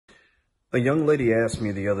A young lady asked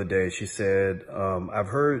me the other day, she said, I've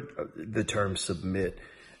heard the term submit.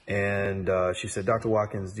 And she said, Dr.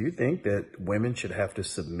 Watkins, do you think that women should have to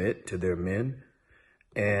submit to their men?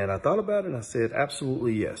 And I thought about it and I said,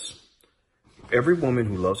 absolutely yes. Every woman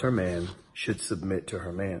who loves her man should submit to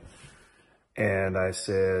her man. And I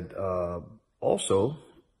said, also,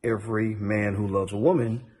 every man who loves a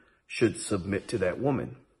woman should submit to that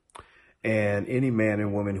woman. And any man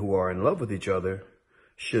and woman who are in love with each other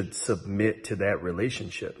should submit to that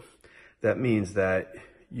relationship. That means that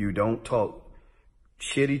you don't talk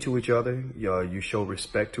shitty to each other. You show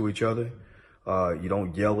respect to each other. You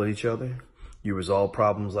don't yell at each other. You resolve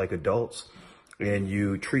problems like adults, and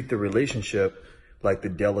you treat the relationship like the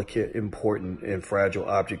delicate, important, and fragile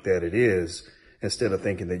object that it is, instead of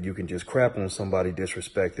thinking that you can just crap on somebody,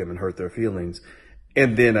 disrespect them, and hurt their feelings,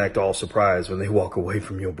 and then act all surprised when they walk away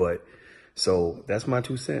from your butt. So that's my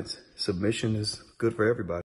 2 cents. Submission is good for everybody.